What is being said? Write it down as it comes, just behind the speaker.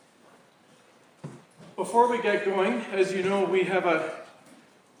Before we get going, as you know, we had a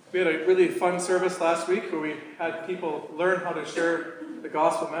really fun service last week where we had people learn how to share the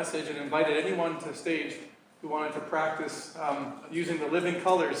gospel message and invited anyone to stage who wanted to practice using the living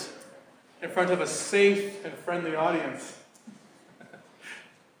colors in front of a safe and friendly audience.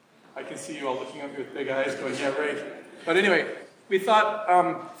 I can see you all looking at me with big eyes going, yeah, right. But anyway, we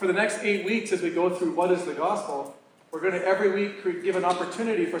thought for the next 8 weeks as we go through what is the gospel, we're going to every week give an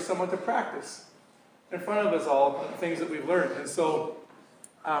opportunity for someone to practice in front of us all the things that we've learned. And so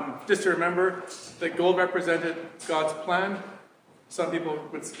just to remember that gold represented God's plan. Some people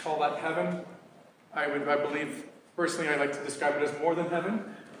would call that heaven. I believe, personally, I like to describe it as more than heaven,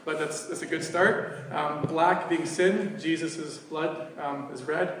 but that's a good start. Black being sin, Jesus' blood is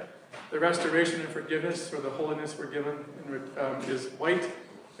red. The restoration and forgiveness, or the holiness we're given, is white,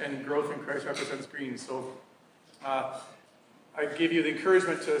 and growth in Christ represents green. So I give you the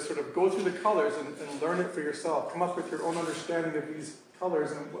encouragement to sort of go through the colors and learn it for yourself. Come up with your own understanding of these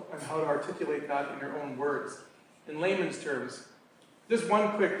colors and how to articulate that in your own words. In layman's terms, just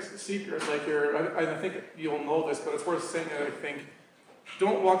one quick secret, I think you'll know this, but it's worth saying it, I think.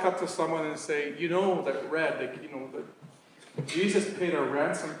 Don't walk up to someone and say, you know that red, that Jesus paid a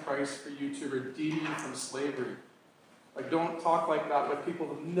ransom price for you to redeem you from slavery. Don't talk like that with people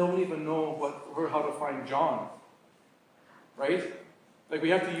who don't even know how to find John. Right?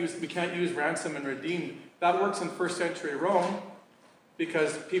 We can't use ransom and redeemed. That works in first century Rome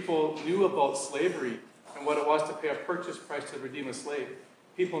because people knew about slavery and what it was to pay a purchase price to redeem a slave.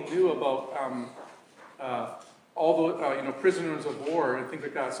 People knew about all the prisoners of war and things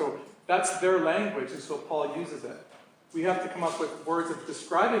like that. So that's their language, and so Paul uses it. We have to come up with words of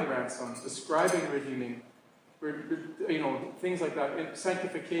describing ransom, describing redeeming, things like that. In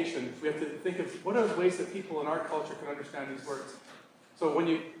sanctification, we have to think of what are the ways that people in our culture can understand these words. So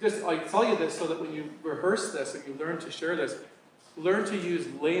I tell you this so that when you rehearse this and you learn to share this, learn to use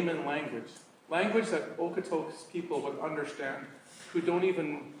layman language that Okotoks people would understand who don't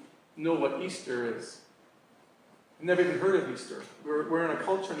even know what Easter is. Never even heard of Easter. We're in a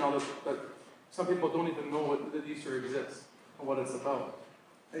culture now that some people don't even know that Easter exists and what it's about.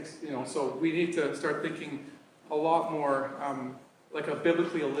 So we need to start thinking a lot more like a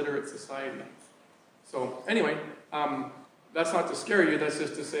biblically illiterate society. So anyway, that's not to scare you. That's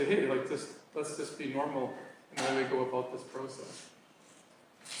just to say, hey, let's just be normal in the way we go about this process.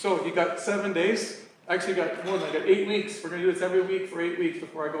 So you got 7 days. Actually, got more than I got 8 weeks. We're going to do this every week for 8 weeks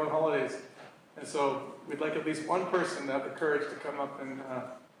before I go on holidays. And so we'd like at least one person to have the courage to come up and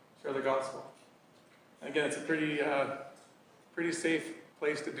share the gospel. And again, it's a pretty safe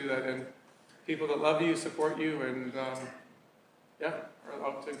place to do that in. People that love you, support you, and are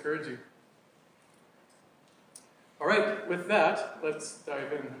out to encourage you. All right, with that, let's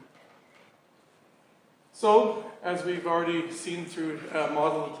dive in. So, as we've already seen through a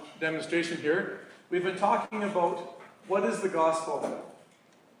model demonstration here, we've been talking about what is the gospel.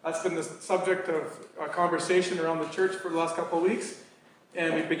 That's been the subject of a conversation around the church for the last couple of weeks,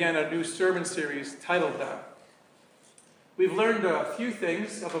 and we began a new sermon series titled that. We've learned a few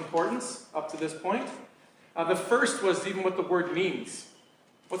things of importance up to this point. The first was even what the word means.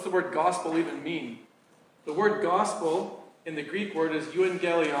 What's the word gospel even mean? The word gospel in the Greek word is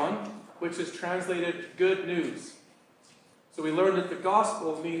euangelion, which is translated good news. So we learned that the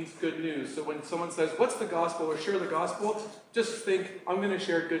gospel means good news. So when someone says, what's the gospel, or share the gospel, just think, I'm going to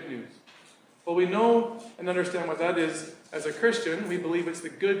share good news. Well, we know and understand what that is as a Christian. We believe it's the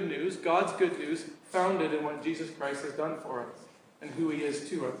good news, God's good news, founded in what Jesus Christ has done for us and who he is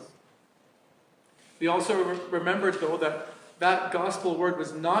to us. We also remembered, though, that gospel word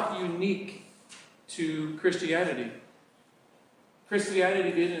was not unique to Christianity.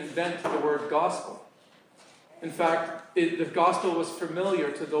 Christianity didn't invent the word gospel. In fact, the gospel was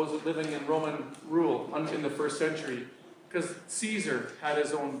familiar to those living in Roman rule in the first century because Caesar had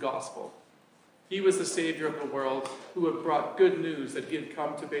his own gospel. He was the savior of the world who had brought good news that he had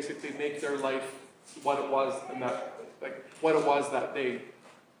come to basically make their life what it was that day.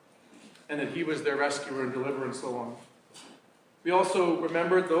 And that he was their rescuer and deliverer and so on. We also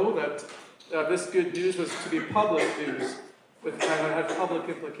remembered, though, that this good news was to be public news, with kind of had public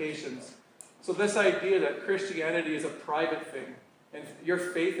implications. So this idea that Christianity is a private thing, and your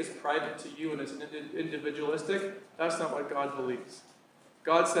faith is private to you and it's individualistic, that's not what God believes.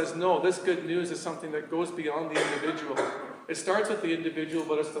 God says, no, this good news is something that goes beyond the individual. It starts with the individual,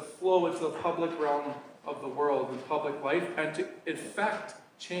 but it's to flow into the public realm of the world and public life, and to effect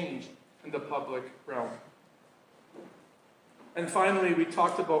change in the public realm. And finally, we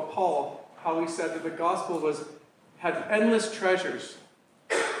talked about Paul, how he said that the gospel had endless treasures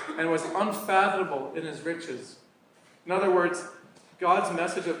and was unfathomable in his riches. In other words, God's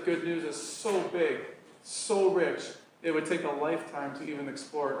message of good news is so big, so rich, it would take a lifetime to even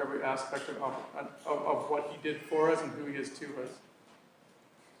explore every aspect of what he did for us and who he is to us.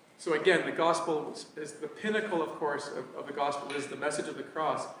 So again, the gospel is the pinnacle, of course, of the gospel is the message of the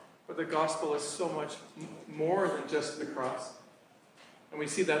cross. But the gospel is so much more than just the cross. And we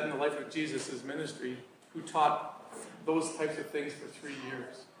see that in the life of Jesus' ministry, who taught those types of things for 3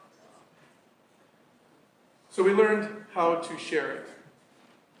 years. So we learned how to share it.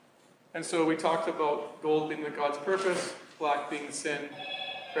 And so we talked about gold being the God's purpose, black being sin,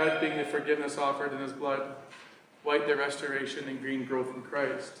 red being the forgiveness offered in his blood, white the restoration, and green growth in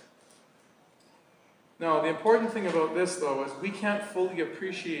Christ. Now, the important thing about this, though, is we can't fully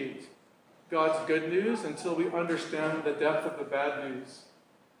appreciate God's good news until we understand the depth of the bad news.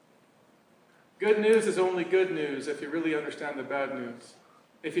 Good news is only good news if you really understand the bad news.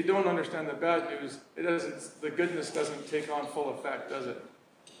 If you don't understand the bad news, the goodness doesn't take on full effect, does it?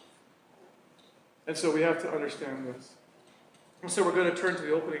 And so we have to understand this. And so we're going to turn to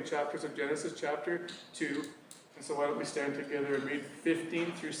the opening chapters of Genesis chapter 2. And so why don't we stand together and read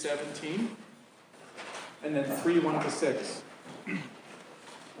 15 through 17, and then 3, 1 to 6.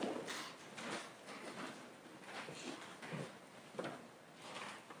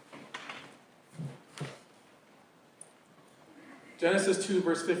 Genesis 2,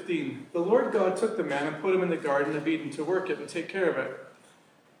 verse 15. The Lord God took the man and put him in the Garden of Eden to work it and take care of it.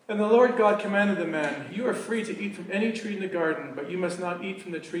 And the Lord God commanded the man, you are free to eat from any tree in the garden, but you must not eat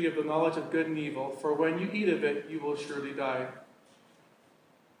from the tree of the knowledge of good and evil, for when you eat of it, you will surely die.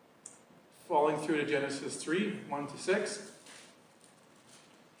 Falling through to Genesis 3, 1 to 6.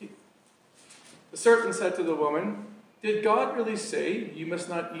 The serpent said to the woman, did God really say, you must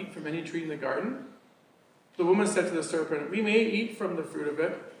not eat from any tree in the garden? The woman said to the serpent, we may eat from the fruit of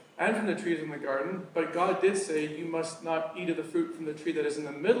it, and from the trees in the garden, but God did say, you must not eat of the fruit from the tree that is in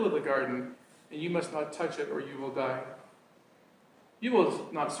the middle of the garden, and you must not touch it, or you will die. You will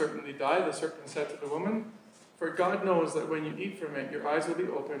not certainly die, the serpent said to the woman, for God knows that when you eat from it, your eyes will be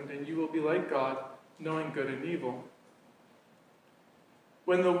opened, and you will be like God, knowing good and evil.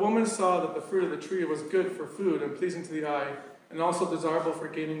 When the woman saw that the fruit of the tree was good for food and pleasing to the eye, and also desirable for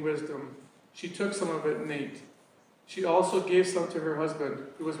gaining wisdom, she took some of it and ate. She also gave some to her husband,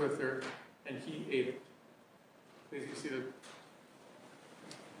 who was with her, and he ate it. Please be seated.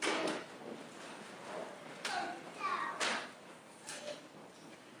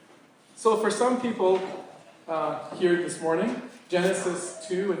 So for some people here this morning, Genesis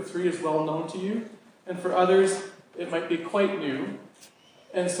 2 and 3 is well known to you, and for others, it might be quite new,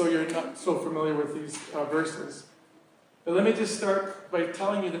 and so you're not so familiar with these verses. But let me just start by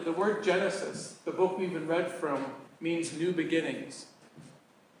telling you that the word Genesis, the book we've been read from, means new beginnings.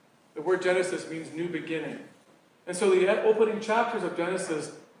 The word Genesis means new beginning. And so the opening chapters of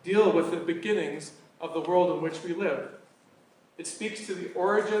Genesis deal with the beginnings of the world in which we live. It speaks to the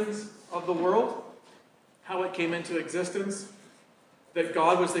origins of the world, how it came into existence, that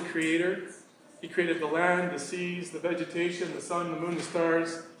God was the creator. He created the land, the seas, the vegetation, the sun, the moon, the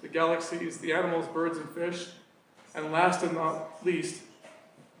stars, the galaxies, the animals, birds, and fish. And last and not least,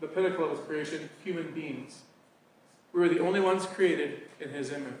 the pinnacle of his creation, human beings. We were the only ones created in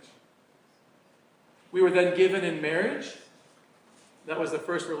his image. We were then given in marriage. That was the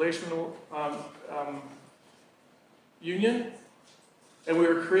first relational union. And we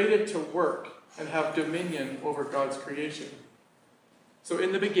were created to work and have dominion over God's creation. So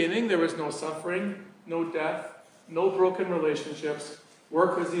in the beginning, there was no suffering, no death, no broken relationships.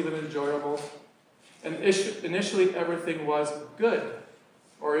 Work was even enjoyable. And initially, everything was good,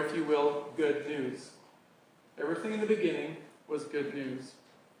 or if you will, good news. Everything in the beginning was good news.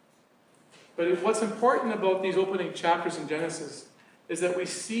 But what's important about these opening chapters in Genesis is that we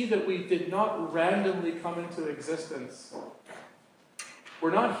see that we did not randomly come into existence.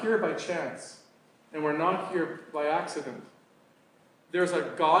 We're not here by chance, and we're not here by accident. There's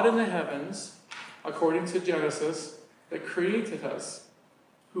a God in the heavens, according to Genesis, that created us,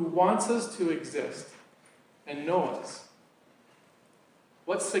 who wants us to exist and know us.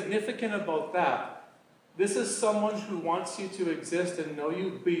 What's significant about that? This is someone who wants you to exist and know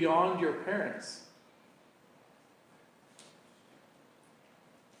you beyond your parents.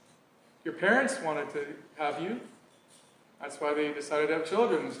 Your parents wanted to have you. That's why they decided to have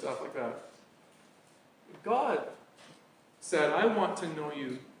children and stuff like that. God said, I want to know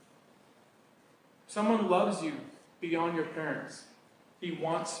you. Someone loves you beyond your parents. He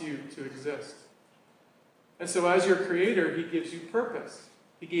wants you to exist. And so as your creator, he gives you purpose.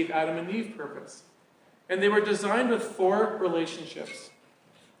 He gave Adam and Eve purpose. And they were designed with 4 relationships.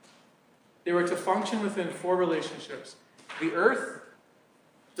 They were to function within 4 relationships. The earth,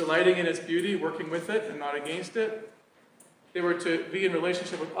 delighting in its beauty, working with it and not against it. They were to be in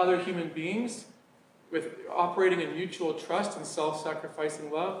relationship with other human beings, with operating in mutual trust and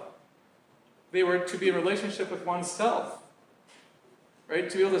self-sacrificing love. They were to be in relationship with oneself, right?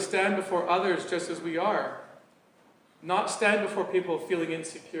 To be able to stand before others just as we are. Not stand before people feeling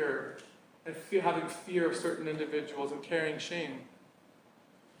insecure and having fear of certain individuals and carrying shame.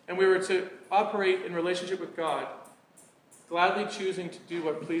 And we were to operate in relationship with God, gladly choosing to do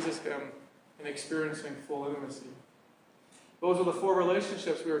what pleases Him and experiencing full intimacy. Those are the 4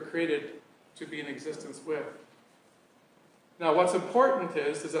 relationships we were created to be in existence with. Now, what's important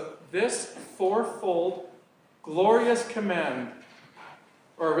is that this 4-fold glorious command,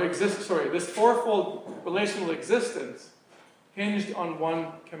 this 4-fold relational existence hinged on one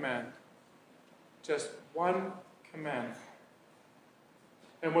command. Just one command.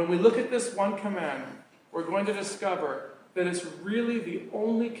 And when we look at this one command, we're going to discover that it's really the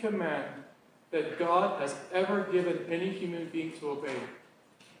only command that God has ever given any human being to obey.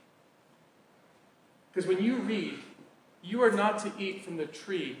 Because when you read, you are not to eat from the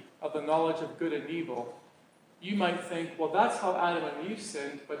tree of the knowledge of good and evil, you might think, well, that's how Adam and Eve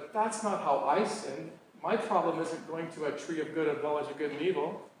sinned, but that's not how I sinned. My problem isn't going to a tree of good and knowledge of good and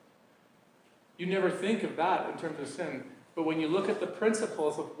evil. You never think of that in terms of sin. But when you look at the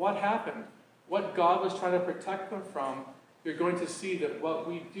principles of what happened, what God was trying to protect them from, you're going to see that what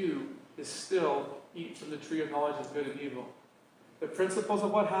we do is still eat from the tree of knowledge of good and evil. The principles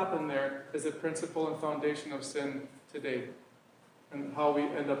of what happened there is the principle and foundation of sin today and how we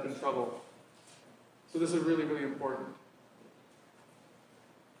end up in trouble. So this is really, really important.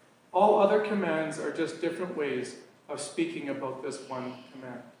 All other commands are just different ways of speaking about this one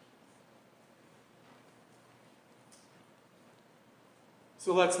command.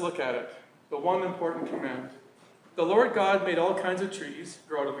 So let's look at it. The one important command. The Lord God made all kinds of trees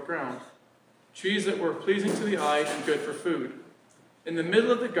grow out of the ground, trees that were pleasing to the eye and good for food. In the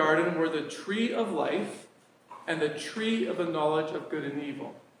middle of the garden were the tree of life and the tree of the knowledge of good and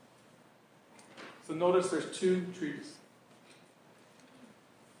evil. So notice there's 2 trees.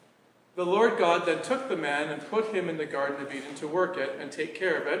 The Lord God then took the man and put him in the Garden of Eden to work it and take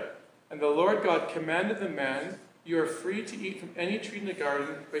care of it. And the Lord God commanded the man, "You are free to eat from any tree in the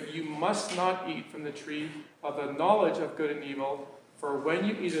garden, but you must not eat from the tree of the knowledge of good and evil, for when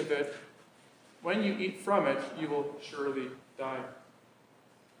you eat from it, you will surely die."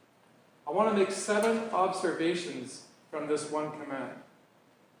 I want to make 7 observations from this one command.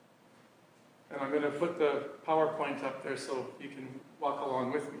 And I'm going to put the PowerPoint up there so you can walk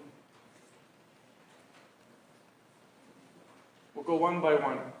along with me. We'll go one by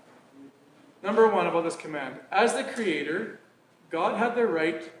one. Number 1 about this command. As the Creator, God had the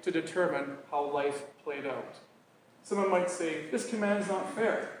right to determine how life played out. Someone might say, this command is not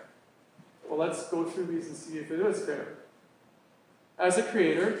fair. Well, let's go through these and see if it is fair. As a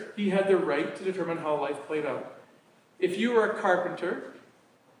Creator, He had the right to determine how life played out. If you were a carpenter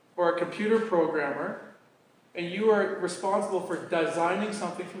or a computer programmer, and you are responsible for designing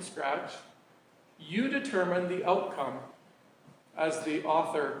something from scratch, you determine the outcome as the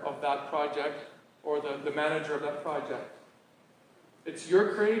author of that project or the manager of that project. It's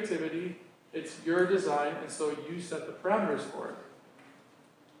your creativity, it's your design, and so you set the parameters for it.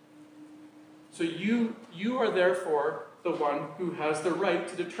 So you are therefore the one who has the right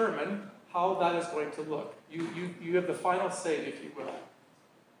to determine how that is going to look. You have the final say, if you will.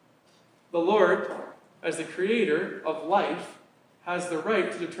 The Lord, as the creator of life, has the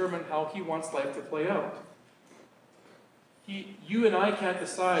right to determine how He wants life to play out. You and I can't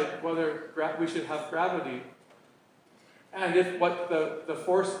decide whether we should have gravity and what the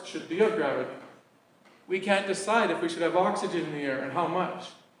force should be of gravity. We can't decide if we should have oxygen in the air and how much.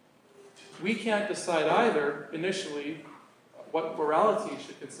 We can't decide either, initially, what morality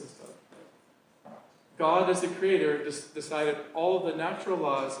should consist of. God, as the Creator, decided all of the natural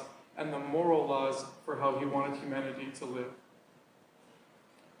laws and the moral laws for how He wanted humanity to live.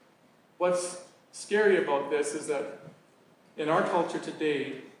 What's scary about this is that in our culture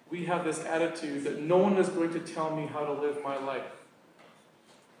today, we have this attitude that no one is going to tell me how to live my life.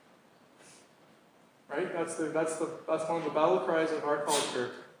 Right? That's one of the battle cries of our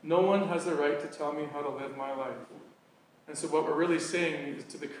culture. No one has the right to tell me how to live my life. And so what we're really saying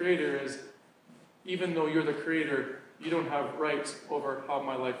to the Creator is, even though you're the Creator, you don't have rights over how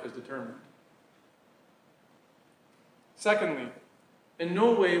my life is determined. Secondly, in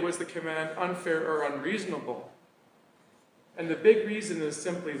no way was the command unfair or unreasonable. And the big reason is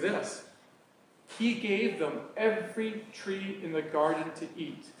simply this. He gave them every tree in the garden to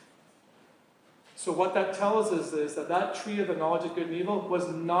eat. So what that tells us is that that tree of the knowledge of good and evil was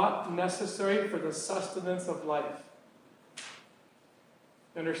not necessary for the sustenance of life.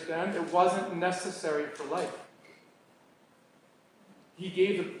 You understand? It wasn't necessary for life. He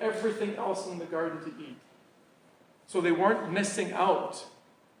gave them everything else in the garden to eat. So they weren't missing out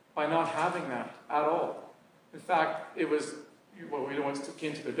by not having that at all. In fact, it was, well, we don't want to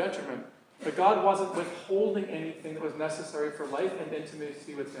get into their detriment, but God wasn't withholding anything that was necessary for life and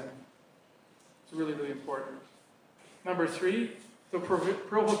intimacy with Him. It's really, really important. Number 3, the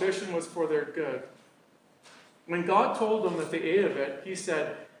prohibition was for their good. When God told them that they ate of it, He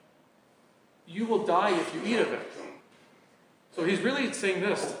said, "You will die if you eat of it." So He's really saying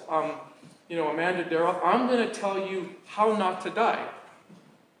this, Amanda, Daryl, I'm going to tell you how not to die.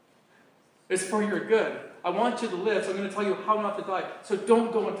 It's for your good. I want you to live, so I'm going to tell you how not to die. So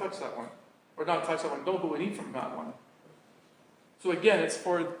don't go and touch that one. Or not touch that one. Don't go and eat from that one. So again, it's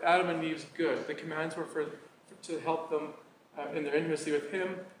for Adam and Eve's good. The commands were to help them in their intimacy with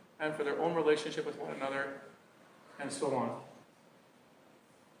Him and for their own relationship with one another, and so on.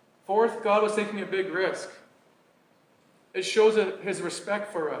 4th, God was taking a big risk. It shows His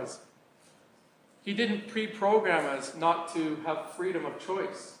respect for us. He didn't pre-program us not to have freedom of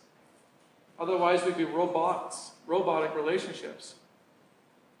choice. Otherwise, we'd be robotic relationships.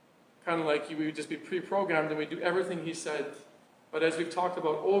 Kind of like we would just be pre-programmed and we do everything He said. But as we've talked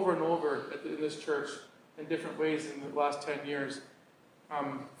about over and over in this church in different ways in the last 10 years,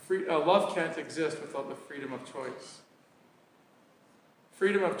 love can't exist without the freedom of choice.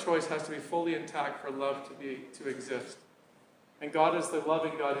 Freedom of choice has to be fully intact for love to exist. And God, as the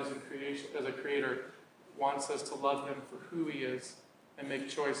loving God who's in creation, as a creator, wants us to love Him for who He is and make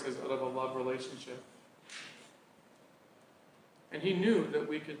choices out of a love relationship. And He knew that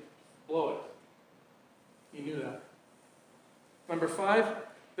we could blow it. He knew that. Number 5,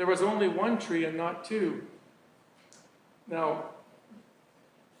 there was only one tree and not 2. Now,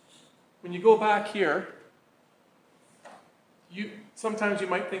 when you go back here, sometimes you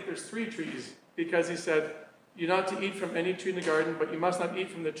might think there's 3 trees, because He said, "You're not to eat from any tree in the garden, but you must not eat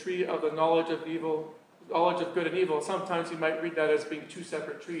from the tree of the knowledge of good and evil." Sometimes you might read that as being 2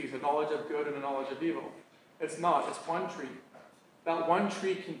 separate trees, a knowledge of good and a knowledge of evil. It's not, it's one tree. That one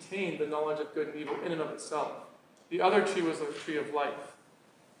tree contained the knowledge of good and evil in and of itself. The other tree was the tree of life.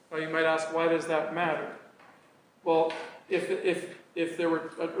 Now you might ask, why does that matter? Well, if there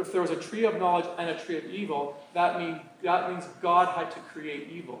was a tree of knowledge and a tree of evil, that means God had to create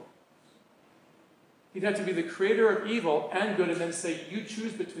evil. He'd have to be the creator of evil and good and then say, you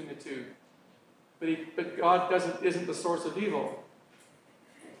choose between the two. But God isn't the source of evil.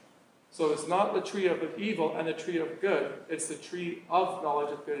 So it's not the tree of evil and the tree of good. It's the tree of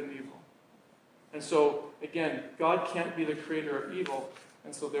knowledge of good and evil. And so, again, God can't be the creator of evil,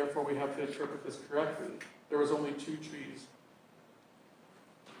 and so therefore we have to interpret this correctly. There was only 2 trees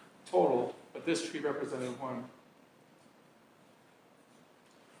total, but this tree represented one.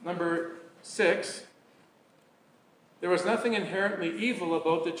 Number 6, there was nothing inherently evil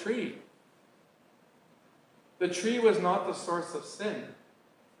about the tree. The tree was not the source of sin.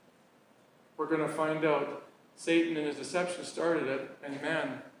 We're going to find out Satan and his deception started it, and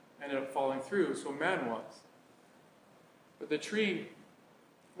man ended up falling through, so man was. But the tree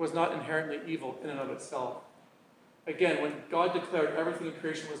was not inherently evil in and of itself. Again, when God declared everything in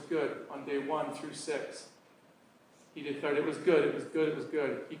creation was good on day 1 through 6, He declared it was good, it was good, it was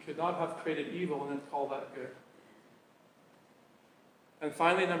good. He could not have created evil and then call that good. And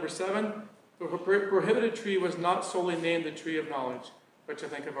finally, number 7, the prohibited tree was not solely named the tree of knowledge, which I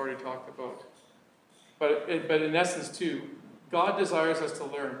think I've already talked about. But in essence, too, God desires us to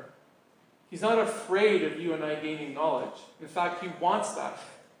learn. He's not afraid of you and I gaining knowledge. In fact, He wants that.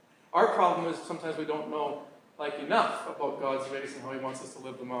 Our problem is sometimes we don't know enough about God's ways and how He wants us to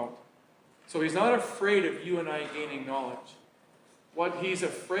live them out. So He's not afraid of you and I gaining knowledge. What He's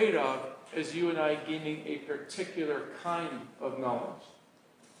afraid of is you and I gaining a particular kind of knowledge.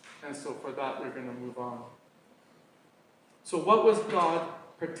 And so for that, we're going to move on. So what was God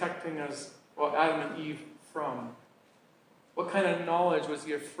protecting us, Adam and Eve, from? What kind of knowledge was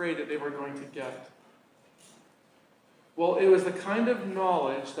He afraid that they were going to get? Well, it was the kind of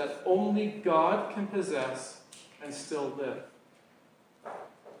knowledge that only God can possess and still live. I'll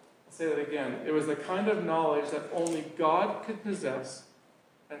say that again. It was the kind of knowledge that only God could possess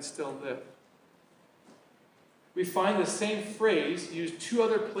and still live. We find the same phrase used 2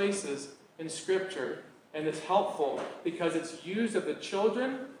 other places in Scripture, and it's helpful because it's used of the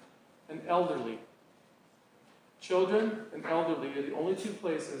children and elderly. Children and elderly are the only 2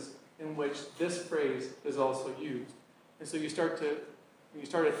 places in which this phrase is also used. And so you start to When you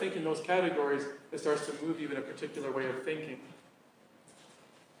start to think in those categories, it starts to move you in a particular way of thinking.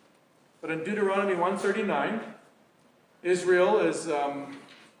 But in Deuteronomy 139, Israel is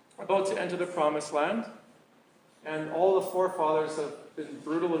about to enter the promised land, and all the forefathers have been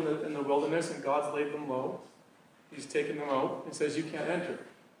brutal in the wilderness, and God's laid them low. He's taken them out and says, you can't enter.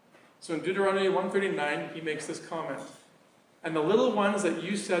 So in Deuteronomy 139, he makes this comment. And the little ones that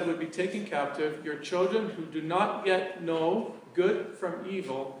you said would be taken captive, your children who do not yet know good from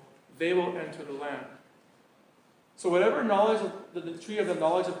evil, they will enter the land. So whatever knowledge of the tree of the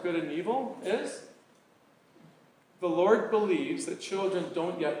knowledge of good and evil is, the Lord believes that children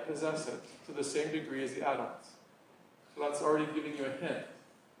don't yet possess it to the same degree as the adults. So that's already giving you a hint.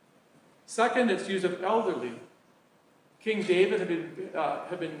 Second, it's use of elderly. King David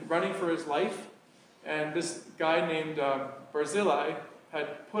had been running for his life, and this guy named Barzillai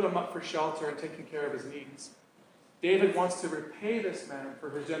had put him up for shelter and taken care of his needs. David wants to repay this man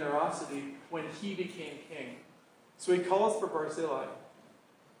for his generosity when he became king. So he calls for Barzillai.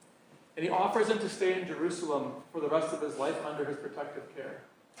 And he offers him to stay in Jerusalem for the rest of his life under his protective care.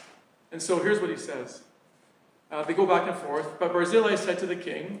 And so here's what he says. They go back and forth. But Barzillai said to the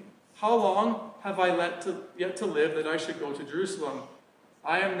king, how long have I yet to live that I should go to Jerusalem?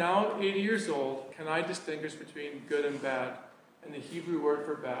 I am now 80 years old. Can I distinguish between good and bad? And the Hebrew word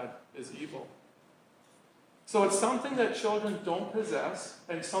for bad is evil. So it's something that children don't possess,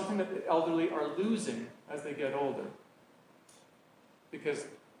 and something that the elderly are losing as they get older. Because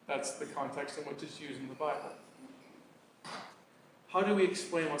that's the context in which it's used in the Bible. How do we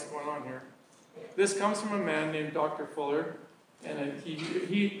explain what's going on here? This comes from a man named Dr. Fuller, and he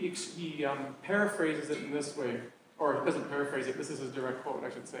paraphrases it in this way. Or he doesn't paraphrase it, this is his direct quote, I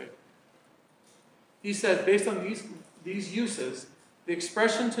should say. He said, based on these uses, the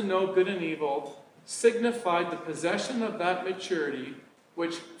expression to know good and evil signified the possession of that maturity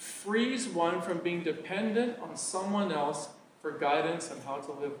which frees one from being dependent on someone else for guidance on how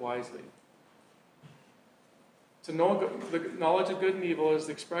to live wisely. To know the knowledge of good and evil is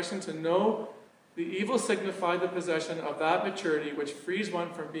the expression to know the evil signified the possession of that maturity which frees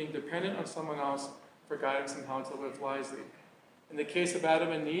one from being dependent on someone else for guidance on how to live wisely. In the case of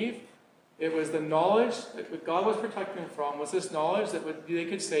Adam and Eve, it was the knowledge that what God was protecting them from was this knowledge that they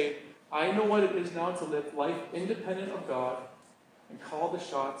could say, I know what it is now to live life independent of God and call the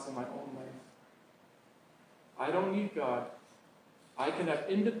shots in my own life. I don't need God. I can have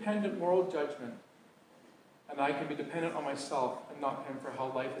independent moral judgment, and I can be dependent on myself and not Him for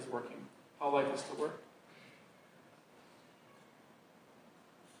how life is working, how life is to work.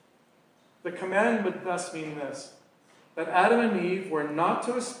 The command would thus mean this, that Adam and Eve were not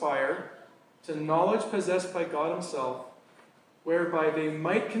to aspire to knowledge possessed by God Himself, whereby they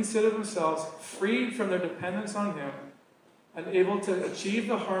might consider themselves freed from their dependence on Him and able to achieve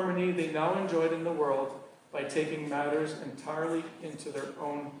the harmony they now enjoyed in the world by taking matters entirely into their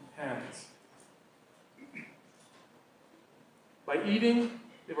own hands. By eating,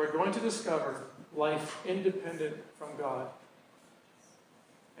 they were going to discover life independent from God.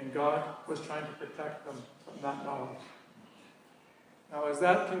 And God was trying to protect them from that knowledge. Now, is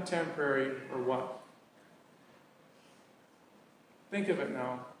that contemporary or what? Think of it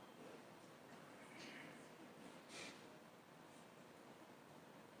now.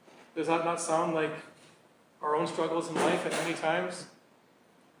 Does that not sound like our own struggles in life at many times?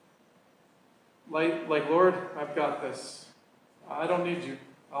 Like, Lord, I've got this. I don't need you.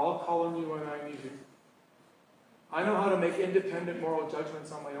 I'll call on you when I need you. I know how to make independent moral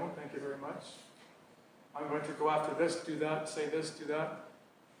judgments on my own, thank you very much. I'm going to go after this, do that, say this, do that.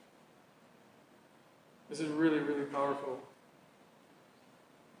 This is really, really powerful.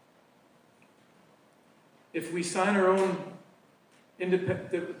 If we sign our own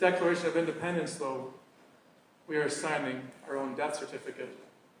Declaration of Independence, though, we are signing our own death certificate.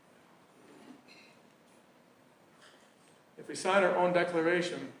 If we sign our own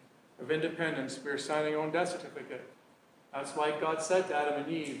Declaration of Independence, we are signing our own death certificate. That's why God said to Adam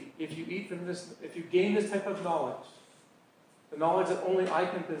and Eve, if you eat from this, if you gain this type of knowledge, the knowledge that only I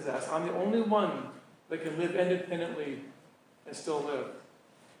can possess, I'm the only one that can live independently and still live.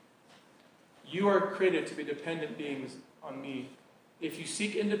 You are created to be dependent beings on me. If you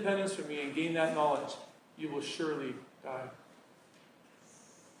seek independence from me and gain that knowledge, you will surely die.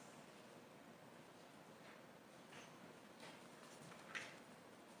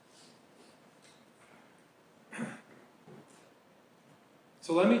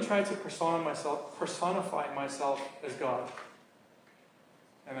 So let me try to personify myself as God.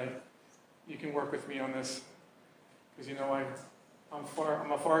 And you can work with me on this, because you know I'm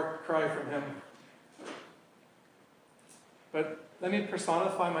a far cry from Him. But let me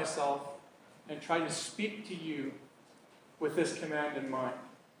personify myself and try to speak to you with this command in mind.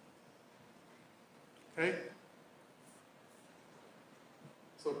 Okay?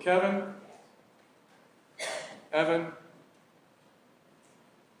 So Kevin, Evan,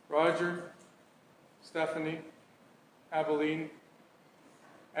 Roger, Stephanie, Aveline,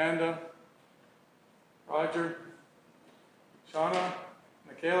 Anda, Roger, Shauna,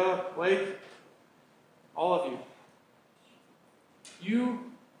 Michaela, Blake, all of you.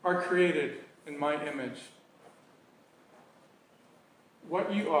 You are created in my image.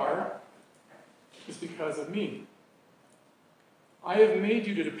 What you are is because of me. I have made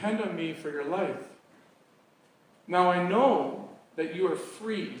you to depend on me for your life. Now I know that you are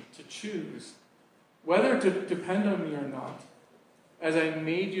free to choose whether to depend on me or not, as I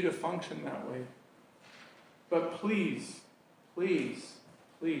made you to function that way. But please, please,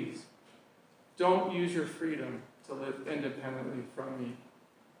 please, don't use your freedom to live independently from me.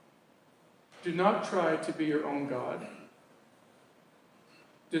 Do not try to be your own God.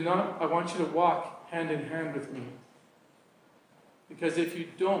 I want you to walk hand in hand with me. Because if you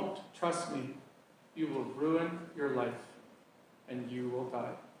don't trust me, you will ruin your life and you will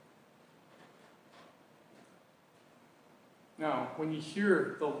die. Now, when you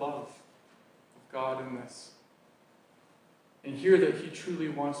hear the love of God in this, and hear that He truly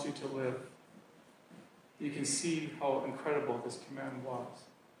wants you to live, you can see how incredible this command was.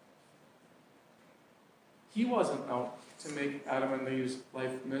 He wasn't out to make Adam and Eve's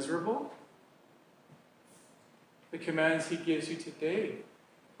life miserable. The commands He gives you today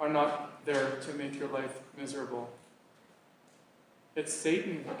are not there to make your life miserable. It's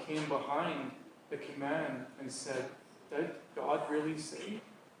Satan who came behind the command and said, did God really say?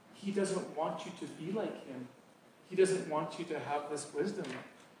 He doesn't want you to be like Him. He doesn't want you to have this wisdom,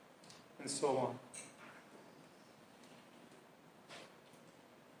 and so on.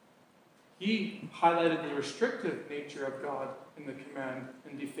 He highlighted the restrictive nature of God in the command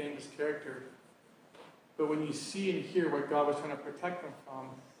and defamed His character. But when you see and hear what God was trying to protect them from,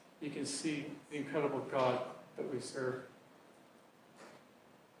 you can see the incredible God that we serve.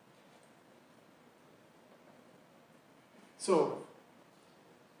 So,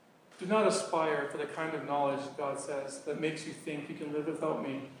 do not aspire for the kind of knowledge, God says, that makes you think you can live without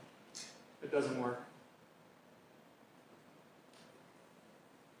me. It doesn't work.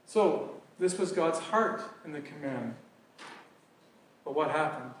 So, this was God's heart in the command. But what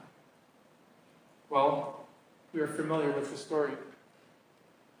happened? Well, we are familiar with the story.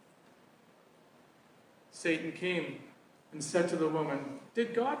 Satan came and said to the woman,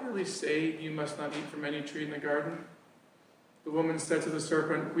 "Did God really say you must not eat from any tree in the garden?" The woman said to the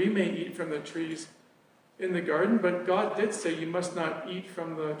serpent, "We may eat from the trees in the garden, but God did say you must not eat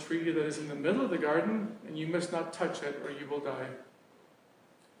from the tree that is in the middle of the garden, and you must not touch it, or you will die."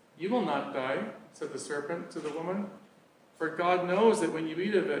 "You will not die," said the serpent to the woman, "for God knows that when you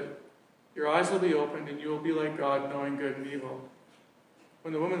eat of it, your eyes will be opened, and you will be like God, knowing good and evil."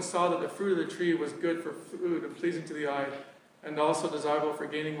 When the woman saw that the fruit of the tree was good for food and pleasing to the eye, and also desirable for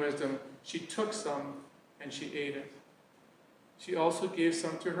gaining wisdom, she took some and she ate it. She also gave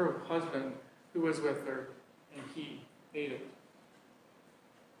some to her husband who was with her, and he ate it.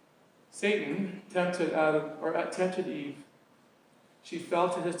 Satan tempted Eve. She fell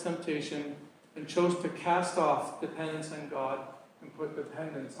to his temptation and chose to cast off dependence on God and put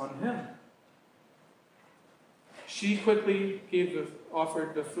dependence on him. She quickly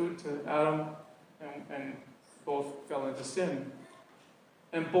offered the food to Adam, and both fell into sin.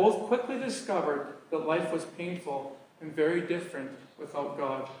 And both quickly discovered that life was painful and very different without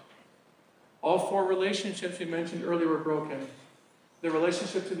God. All four relationships we mentioned earlier were broken. The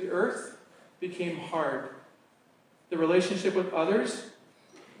relationship to the earth became hard. The relationship with others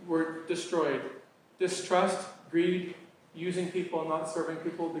were destroyed. Distrust, greed, using people, not serving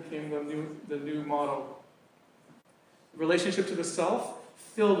people became the new model. The relationship to the self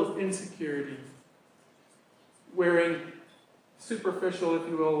filled with insecurity, wearing superficial, if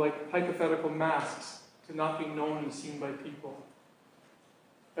you will, like hypothetical masks to not be known and seen by people.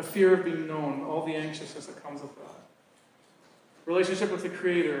 A fear of being known, all the anxiousness that comes with that. Relationship with the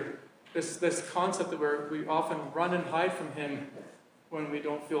Creator, this concept where we often run and hide from Him when we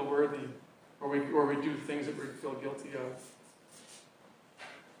don't feel worthy, or we do things that we feel guilty of.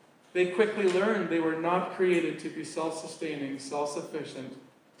 They quickly learned they were not created to be self-sustaining, self-sufficient,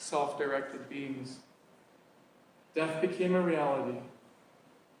 self-directed beings. Death became a reality,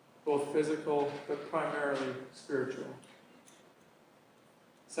 both physical but primarily spiritual.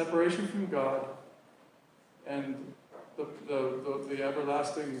 Separation from God and the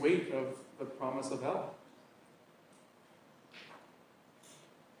everlasting weight of the promise of hell.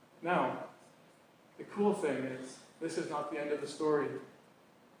 Now, the cool thing is, this is not the end of the story.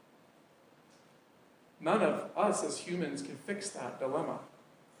 None of us as humans can fix that dilemma.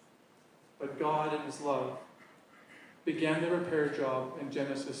 But God in his love began the repair job in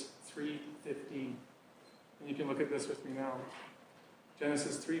Genesis 3:15. And you can look at this with me now.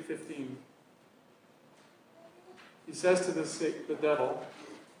 Genesis 3:15. He says to the devil,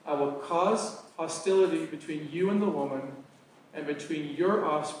 I will cause hostility between you and the woman, and between your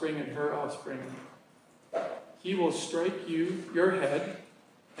offspring and her offspring. He will strike you, your head,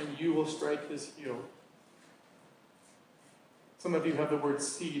 and you will strike his heel. Some of you have the word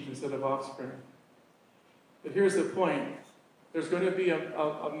seed instead of offspring. But here's the point. There's going to be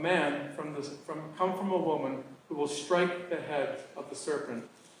a man come from a woman who will strike the head of the serpent,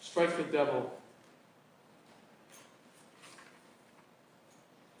 strike the devil.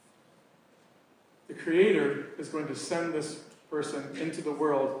 The Creator is going to send this person into the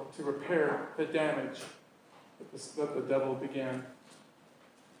world to repair the damage that the devil began.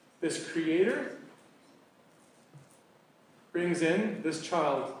 This Creator brings in this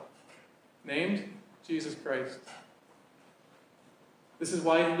child named Jesus Christ. This is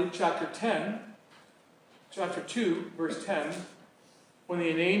why in Luke chapter 2, verse 10, when the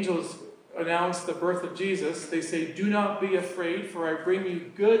angels announce the birth of Jesus, they say, do not be afraid, for I bring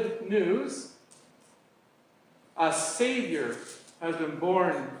you good news. A Savior has been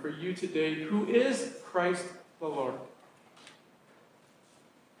born for you today, who is Christ the Lord.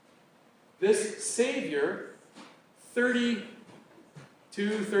 This Savior,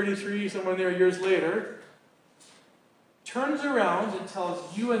 32, 33, somewhere there years later, turns around and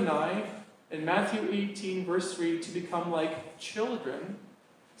tells you and I in Matthew 18, verse 3, to become like children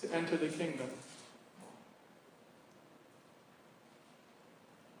to enter the kingdom.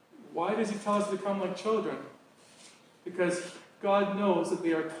 Why does he tell us to become like children? Because God knows that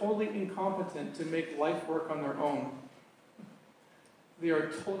they are totally incompetent to make life work on their own. They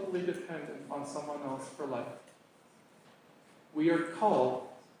are totally dependent on someone else for life. We are called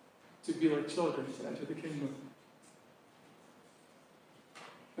to be like children to enter the kingdom.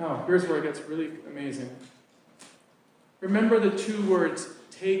 Now, here's where it gets really amazing. Remember the two words,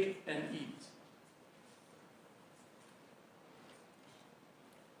 take and eat.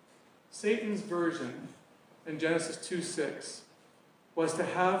 Satan's version in Genesis 2:6 was to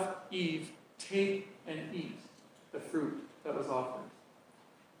have Eve take and eat the fruit that was offered.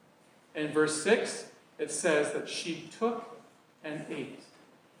 In verse 6, it says that she took and ate.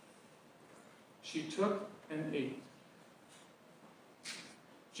 She took and ate.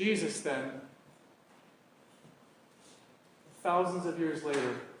 Jesus then, thousands of years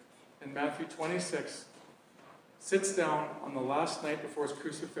later, in Matthew 26, sits down on the last night before his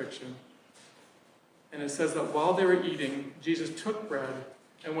crucifixion. And it says that while they were eating, Jesus took bread,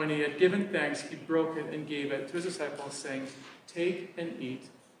 and when he had given thanks, he broke it and gave it to his disciples, saying, take and eat.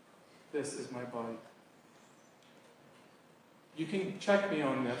 This is my body. You can check me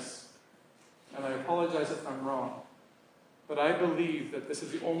on this, and I apologize if I'm wrong. But I believe that this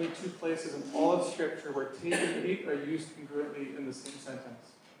is the only two places in all of Scripture where take and eat are used congruently in the same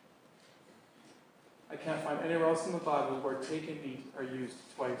sentence. I can't find anywhere else in the Bible where take and eat are used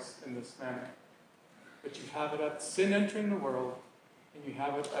twice in this manner. But you have it at sin entering the world, and you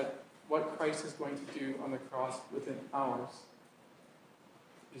have it at what Christ is going to do on the cross within hours.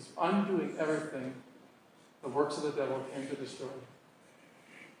 He's undoing everything the works of the devil came to destroy.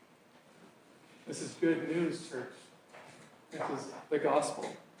 This is good news, church. This is the gospel.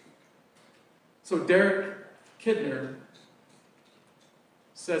 So Derek Kidner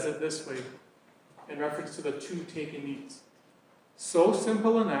says it this way in reference to the two take and eats. So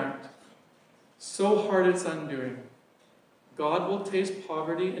simple an act, so hard its undoing. God will taste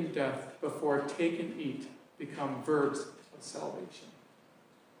poverty and death before take and eat become verbs of salvation.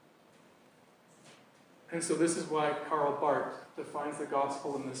 And so this is why Karl Barth defines the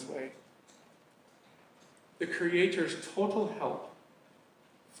gospel in this way. The Creator's total help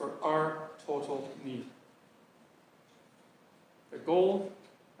for our total need. The gold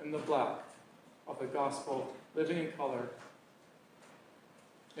and the black of the gospel living in color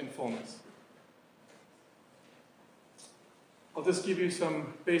in fullness. I'll just give you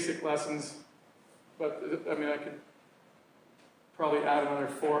some basic lessons, but I could probably add another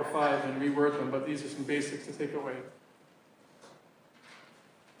 4 or 5 and reword them, but these are some basics to take away.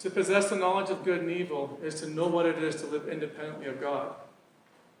 To possess the knowledge of good and evil is to know what it is to live independently of God.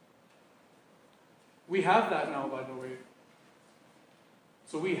 We have that now, by the way.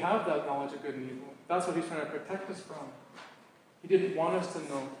 So we have that knowledge of good and evil. That's what he's trying to protect us from. He didn't want us to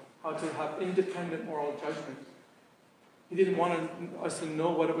know how to have independent moral judgment. He didn't want us to know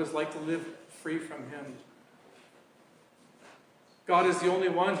what it was like to live free from him. God is the only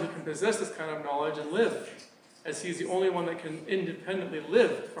one who can possess this kind of knowledge and live, as he's the only one that can independently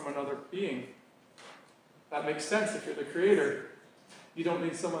live from another being. That makes sense if you're the creator. You don't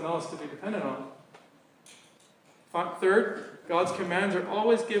need someone else to be dependent on. Third, God's commands are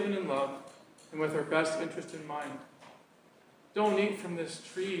always given in love and with our best interest in mind. Don't eat from this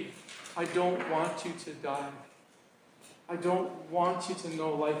tree. I don't want you to die. I don't want you to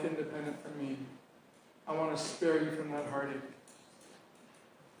know life independent from me. I want to spare you from that heartache.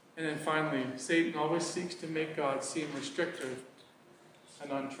 And then finally, Satan always seeks to make God seem restrictive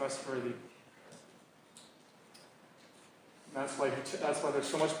and untrustworthy. And that's why there's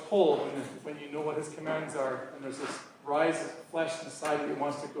so much pull when you know what his commands are, and there's this rise of flesh inside you that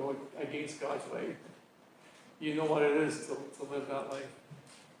wants to go against God's way. You know what it is to live that life.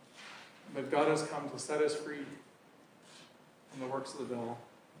 But God has come to set us free from the works of the devil.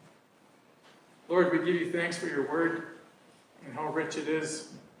 Lord, we give you thanks for your word and how rich it is.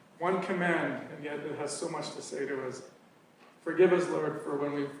 One command, and yet it has so much to say to us. Forgive us, Lord, for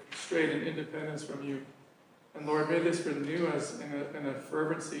when we've strayed in independence from you. And Lord, may this renew us in a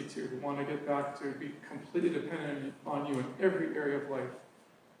fervency to want to get back to be completely dependent on you in every area of life.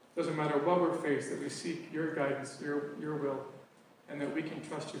 Doesn't matter what we're faced, that we seek your guidance, your will, and that we can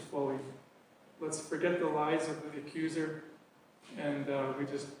trust you fully. Let's forget the lies of the accuser, and we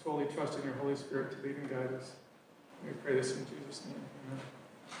just totally trust in your Holy Spirit to lead and guide us. We pray this in Jesus' name. Amen.